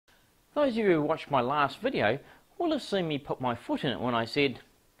Those of you who watched my last video will have seen me put my foot in it when I said,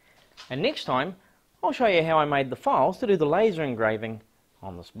 and next time I'll show you how I made the files to do the laser engraving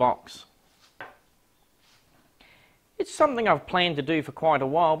on this box. It's something I've planned to do for quite a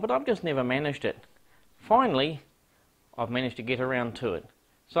while, but I've just never managed it. Finally, I've managed to get around to it.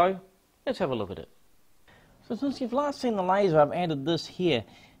 So, let's have a look at it. So since you've last seen the laser, I've added this here.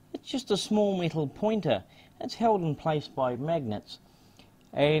 It's just a small metal pointer. It's held in place by magnets,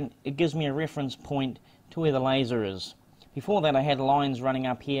 and it gives me a reference point to where the laser is. Before that I had lines running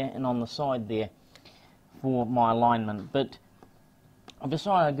up here and on the side there for my alignment, but I've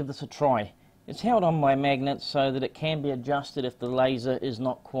decided I'd give this a try. It's held on by magnets so that it can be adjusted if the laser is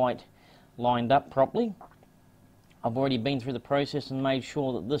not quite lined up properly. I've already been through the process and made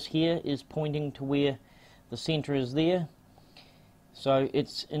sure that this here is pointing to where the center is there, so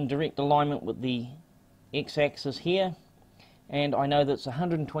it's in direct alignment with the x-axis here, and I know that it's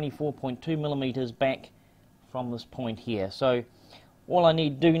 124.2 millimeters back from this point here. So all I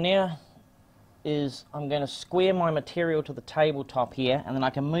need to do now is I'm going to square my material to the tabletop here, and then I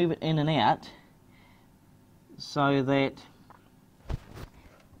can move it in and out so that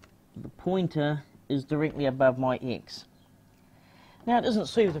the pointer is directly above my X. Now it isn't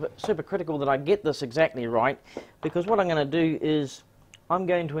super critical that I get this exactly right, because what I'm going to do is I'm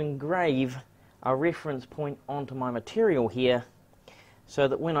going to engrave a reference point onto my material here so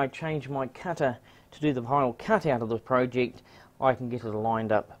that when I change my cutter to do the final cutout of the project, I can get it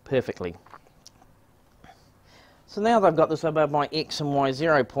lined up perfectly. So now that I've got this above my X and Y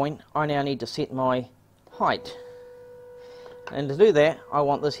 0 point, I now need to set my height. And to do that, I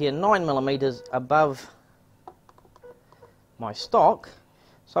want this here 9 millimeters above my stock.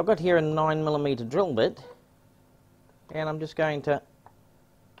 So I've got here a 9 millimeter drill bit, and I'm just going to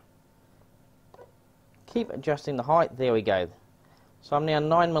keep adjusting the height. There we go. So I'm now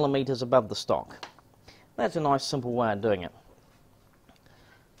 9 millimeters above the stock. That's a nice simple way of doing it.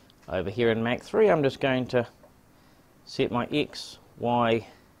 Over here in Mach 3, I'm just going to set my X, Y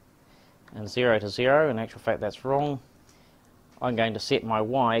and 0 to 0. In actual fact that's wrong. I'm going to set my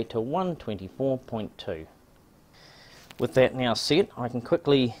Y to 124.2. With that now set, I can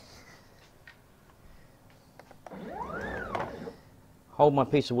quickly hold my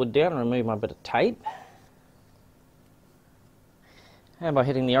piece of wood down and remove my bit of tape. And by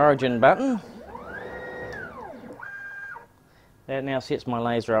hitting the origin button, that now sets my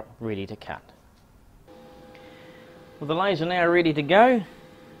laser up ready to cut. With the laser now ready to go,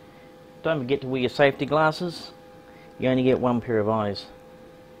 don't forget to wear your safety glasses. You only get one pair of eyes.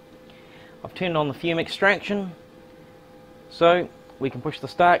 I've turned on the Fume Extraction, so we can push the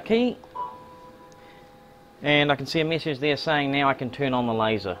start key, and I can see a message there saying now I can turn on the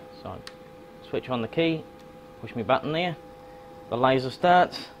laser. So switch on the key, push my button there, the laser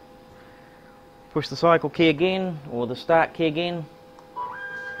starts, push the cycle key again, or the start key again,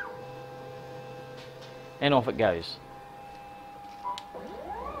 and off it goes.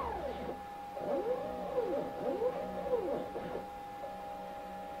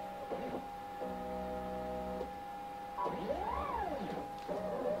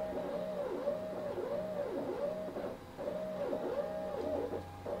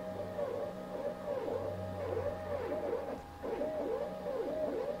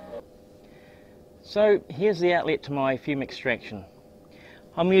 So here's the outlet to my Fume Extraction.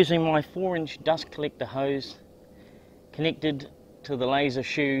 I'm using my 4-inch dust collector hose connected to the laser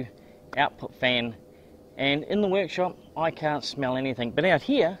shoe output fan, and in the workshop I can't smell anything, but out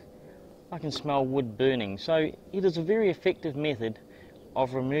here I can smell wood burning. So it is a very effective method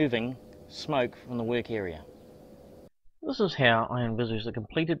of removing smoke from the work area. This is how I envisage the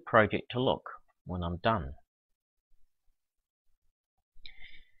completed project to look when I'm done.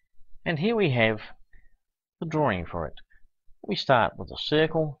 And here we have the drawing for it. We start with a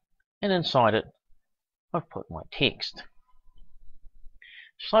circle, and inside it I've put my text.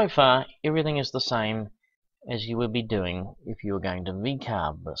 So far everything is the same as you would be doing if you were going to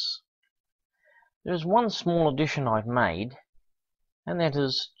VCarve this. There's one small addition I've made, and that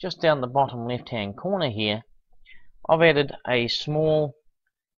is just down the bottom left hand corner here. I've added a small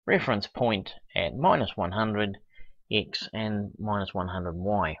reference point at -100 X and -100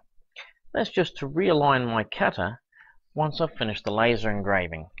 Y. That's just to realign my cutter once I've finished the laser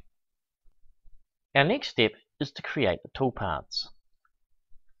engraving. Our next step is to create the toolpaths.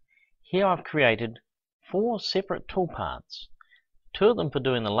 Here I've created 4 separate toolpaths, 2 of them for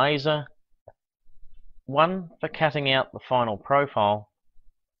doing the laser, 1 for cutting out the final profile,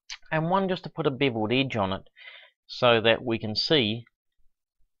 and 1 just to put a beveled edge on it so that we can see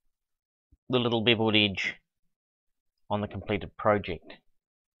the little beveled edge on the completed project.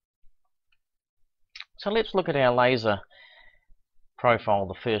 So let's look at our laser profile,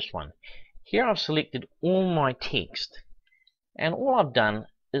 the first one. Here I've selected all my text, and all I've done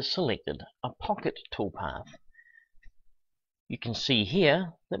is selected a pocket toolpath. You can see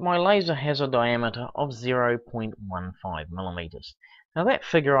here that my laser has a diameter of 0.15 millimeters. Now that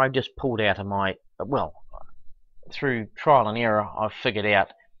figure I just pulled out of my, well, through trial and error, I've figured out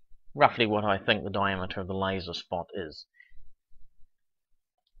roughly what I think the diameter of the laser spot is.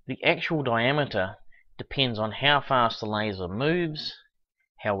 The actual diameter depends on how fast the laser moves,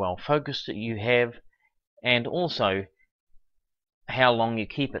 how well focused you have, and also how long you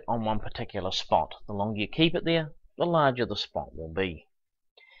keep it on one particular spot. The longer you keep it there, the larger the spot will be.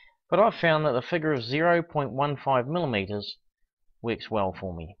 But I've found that the figure of 0.15 millimeters works well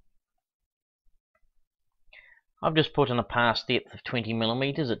for me. I've just put in a pass depth of 20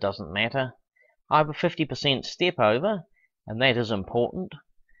 millimeters, it doesn't matter. I have a 50% step over, and that is important.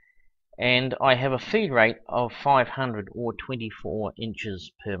 And I have a feed rate of 500 or 24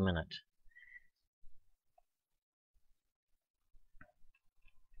 inches per minute.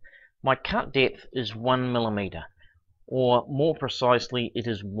 My cut depth is 1 millimeter, or more precisely, it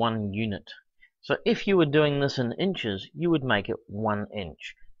is 1 unit. So if you were doing this in inches, you would make it 1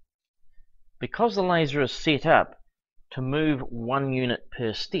 inch. Because the laser is set up to move 1 unit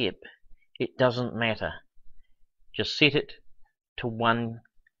per step, it doesn't matter. Just set it to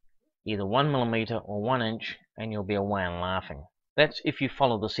either 1 millimeter or 1 inch, and you'll be away and laughing. That's if you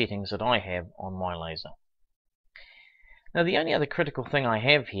follow the settings that I have on my laser. Now the only other critical thing I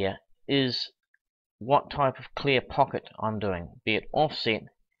have here is what type of clear pocket I'm doing, be it offset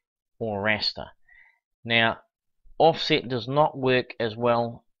or raster. Now offset does not work as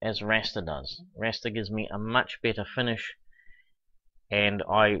well as raster does. Raster gives me a much better finish, and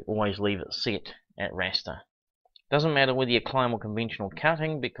I always leave it set at raster. Doesn't matter whether you're climb or conventional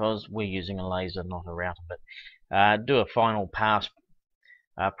cutting, because we're using a laser, not a router. But do a final pass,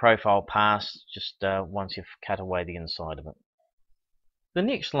 profile pass, just once you've cut away the inside of it. The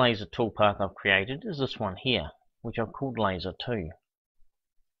next laser toolpath I've created is this one here, which I've called Laser 2.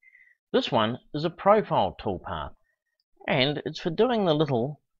 This one is a profile toolpath, and it's for doing the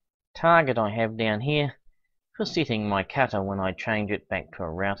little target I have down here for setting my cutter when I change it back to a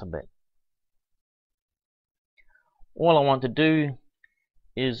router bit. All I want to do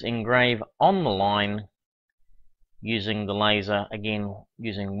is engrave on the line using the laser, again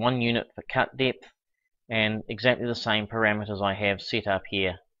using 1 unit for cut depth, and exactly the same parameters I have set up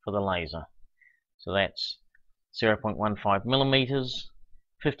here for the laser. So that's 0.15 millimeters,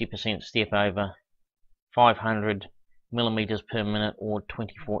 50% step over, 500 millimeters per minute, or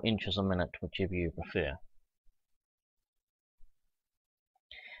 24 inches a minute, whichever you prefer.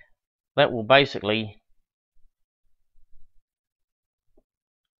 That will basically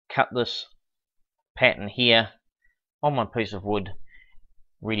cut this pattern here on my piece of wood,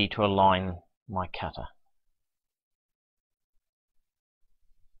 ready to align my cutter.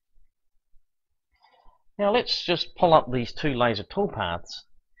 Now let's just pull up these two laser toolpaths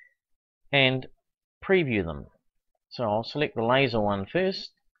and preview them. So I'll select the laser one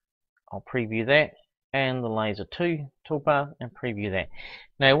first, I'll preview that, and the laser 2 toolpath, and preview that.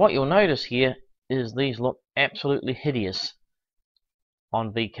 Now what you'll notice here is these look absolutely hideous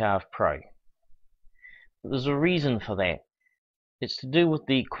on VCarve Pro. But there's a reason for that. It's to do with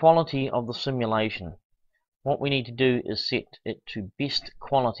the quality of the simulation. What we need to do is set it to best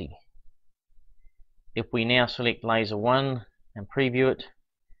quality. If we now select laser 1 and preview it,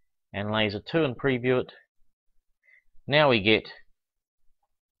 and laser 2 and preview it, now we get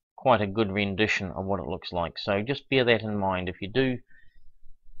quite a good rendition of what it looks like. So just bear that in mind. If you do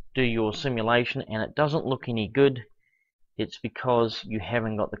your simulation and it doesn't look any good, it's because you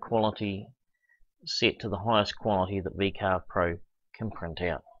haven't got the quality set to the highest quality that VCarve Pro can print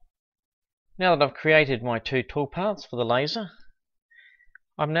out. Now that I've created my two toolpaths for the laser,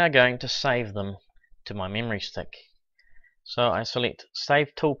 I'm now going to save them to my memory stick. So I select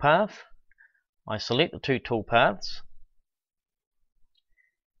Save Toolpath, I select the two toolpaths,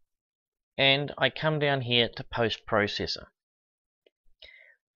 and I come down here to Post Processor.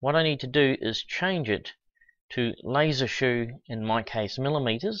 What I need to do is change it to laser shoe, in my case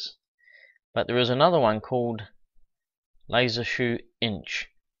millimeters, but there is another one called laser shoe inch.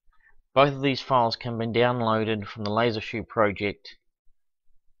 Both of these files can be downloaded from the laser shoe project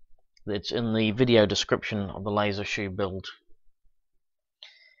that's in the video description of the laser shoe build.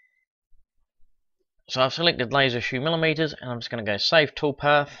 So I've selected laser shoe millimeters, and I'm just going to go Save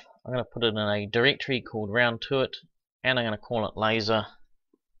Toolpath. I'm going to put it in a directory called Round Tuit, and I'm going to call it laser.txt,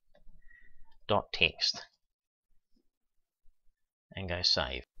 and go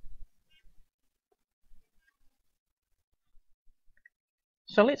Save.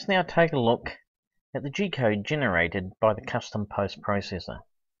 So let's now take a look at the G-code generated by the custom post processor.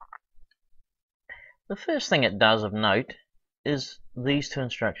 The first thing it does of note is these two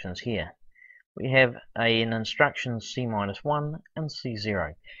instructions here. We have an instruction C-1 and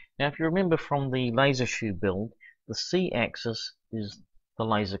C0. Now if you remember from the laser shoe build, the C axis is the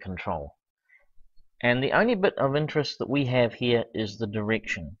laser control. And the only bit of interest that we have here is the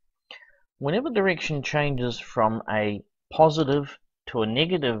direction. Whenever direction changes from a positive to a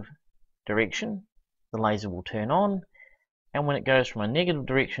negative direction, the laser will turn on, and when it goes from a negative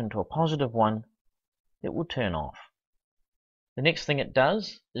direction to a positive one, it will turn off. The next thing it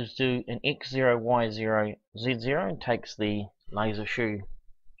does is do an X0, Y0, Z0 and takes the laser shoe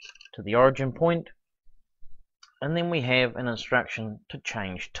to the origin point, and then we have an instruction to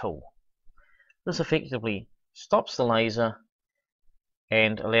change tool. This effectively stops the laser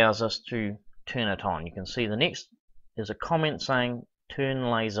and allows us to turn it on. You can see the next is a comment saying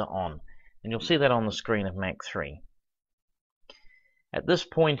turn laser on, and you'll see that on the screen of Mac 3. At this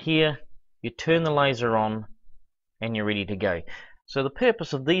point here, you turn the laser on and you're ready to go. So the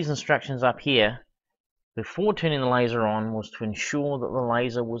purpose of these instructions up here before turning the laser on was to ensure that the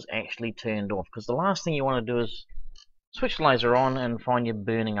laser was actually turned off, because the last thing you want to do is switch the laser on and find you're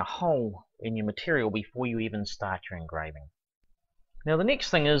burning a hole in your material before you even start your engraving. Now the next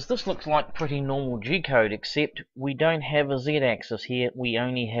thing is, this looks like pretty normal G-code, except we don't have a Z-axis here, we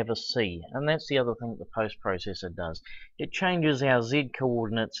only have a C, and that's the other thing the post processor does. It changes our Z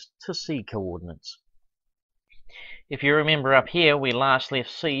coordinates to C coordinates. If you remember up here, we last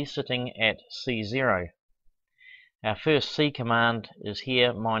left C sitting at C0. Our first C command is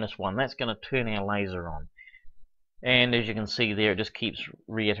here, -1. That's going to turn our laser on. And as you can see there, it just keeps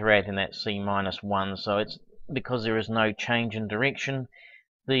reiterating that C-1, so it's because there is no change in direction,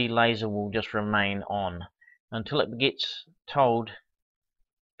 the laser will just remain on until it gets told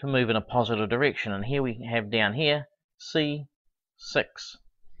to move in a positive direction. And here we have down here C6.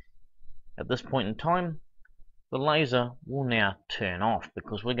 At this point in time, the laser will now turn off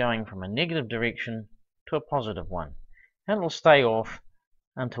because we're going from a negative direction to a positive one, and it will stay off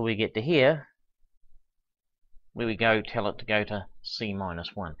until we get to here where we tell it to go to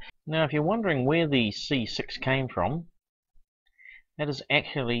C-1. Now if you're wondering where the C6 came from, that is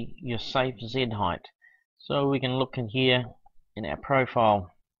actually your safe Z height. So we can look in here in our profile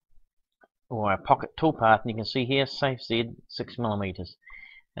or our pocket toolpath, and you can see here safe Z 6mm,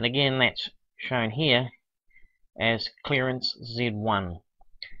 and again that's shown here as clearance Z1.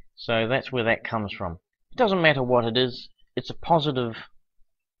 So that's where that comes from. It doesn't matter what it is, it's a positive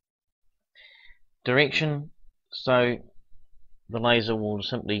direction, so the laser will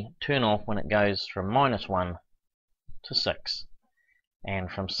simply turn off when it goes from -1 to 6,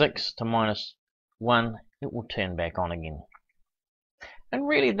 and from 6 to -1 it will turn back on again. And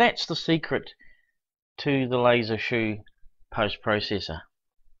really that's the secret to the laser shoe post processor.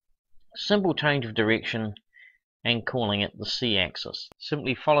 Simple change of direction and calling it the C axis.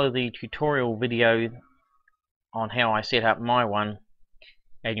 Simply follow the tutorial video on how I set up my one,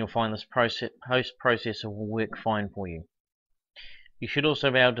 and you'll find this post processor will work fine for you. You should also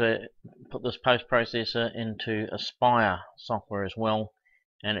be able to put this post processor into Aspire software as well,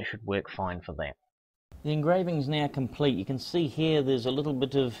 and it should work fine for that. The engraving is now complete. You can see here there's a little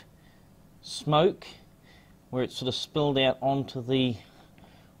bit of smoke where it's sort of spilled out onto the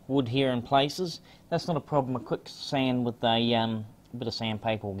wood here in places. That's not a problem. A quick sand with a bit of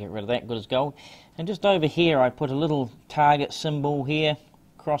sandpaper will get rid of that, good as gold. And just over here I put a little target symbol here,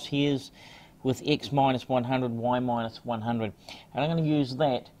 crosshairs with X-100, Y-100, and I'm going to use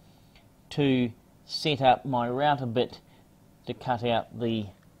that to set up my router bit to cut out the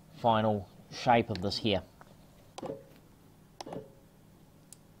final shape of this here.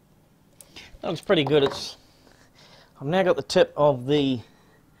 That looks pretty good. I've now got the tip of the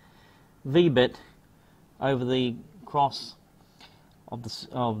V bit over the cross of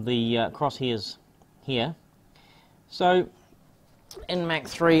the crosshairs here. So in Mac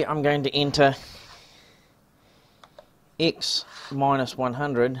 3 I'm going to enter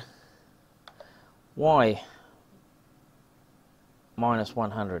X-100,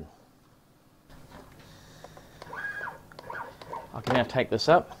 Y-100. I can now take this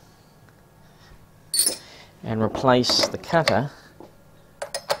up and replace the cutter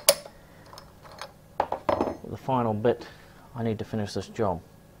with the final bit I need to finish this job.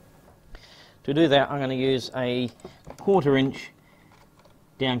 To do that I'm going to use a 1/4 inch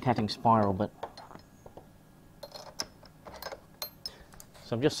down cutting spiral bit.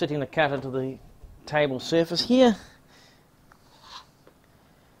 So I'm just setting the cutter to the table surface here,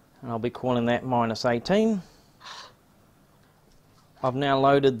 and I'll be calling that -18. I've now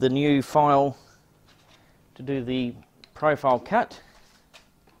loaded the new file to do the profile cut.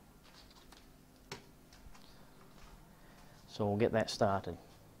 So we'll get that started.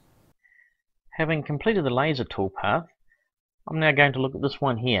 Having completed the laser toolpath, I'm now going to look at this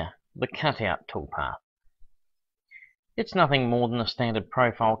one here, the Cutout toolpath. It's nothing more than a standard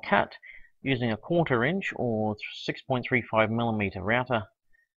profile cut using a 1/4 inch or 6.35mm router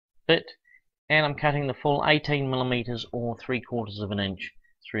bit, and I'm cutting the full 18mm or 3/4 of an inch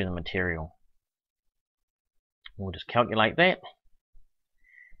through the material. We'll just calculate that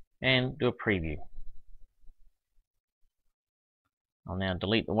and do a preview. I'll now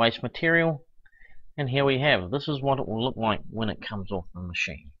delete the waste material, and here we have, this is what it will look like when it comes off the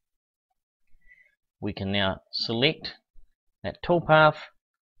machine. We can now select that toolpath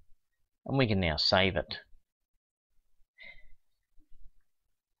and we can now save it.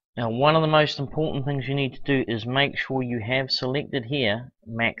 Now, one of the most important things you need to do is make sure you have selected here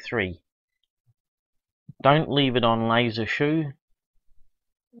Mach 3. Don't leave it on laser shoe.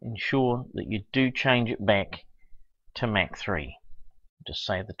 Ensure that you do change it back to Mach 3. Just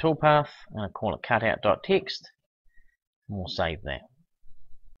save the toolpath and I call it cutout.txt, and we'll save that.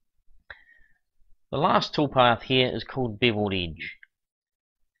 The last toolpath here is called Beveled Edge,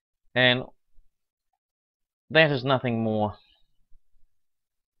 and that is nothing more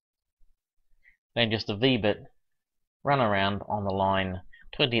than just a V-bit run around on the line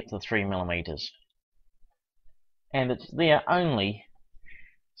to a depth of 3mm, and it's there only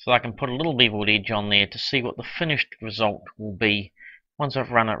so I can put a little beveled edge on there to see what the finished result will be once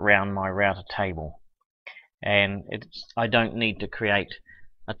I've run it around my router table. And I don't need to create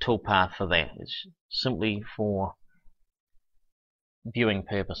a toolpath for that. It's simply for viewing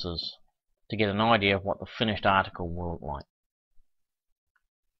purposes, to get an idea of what the finished article will look like.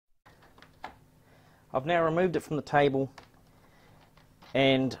 I've now removed it from the table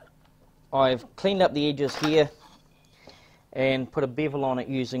and I've cleaned up the edges here and put a bevel on it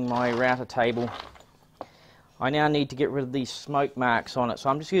using my router table. I now need to get rid of these smoke marks on it, so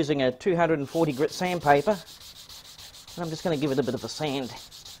I'm just using a 240 grit sandpaper, and I'm just going to give it a bit of a sand.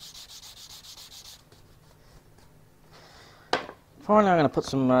 Finally, I'm going to put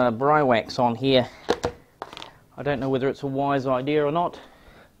some bry wax on here. I don't know whether it's a wise idea or not,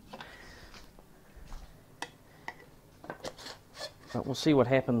 but we'll see what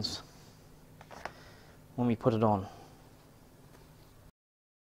happens when we put it on.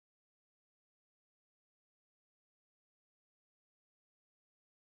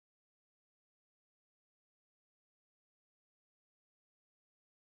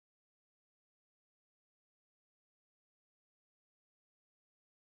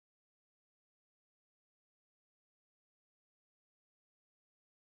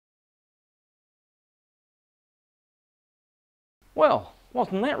 Well,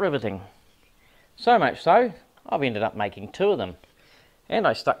 wasn't that riveting? So much so, I've ended up making 2 of them, and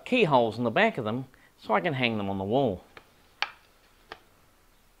I stuck keyholes in the back of them so I can hang them on the wall.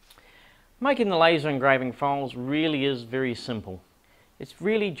 Making the laser engraving files really is very simple. It's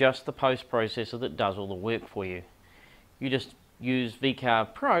really just the post processor that does all the work for you. You just use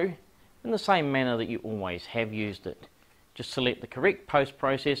VCarve Pro in the same manner that you always have used it. Just select the correct post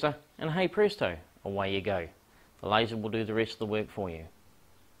processor and hey presto, away you go. The laser will do the rest of the work for you.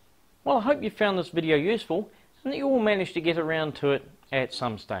 Well, I hope you found this video useful and that you all managed to get around to it at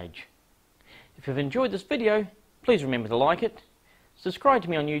some stage. If you've enjoyed this video, please remember to like it, subscribe to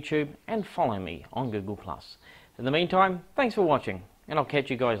me on YouTube and follow me on Google+. In the meantime, thanks for watching and I'll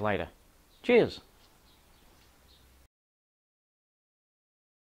catch you guys later. Cheers!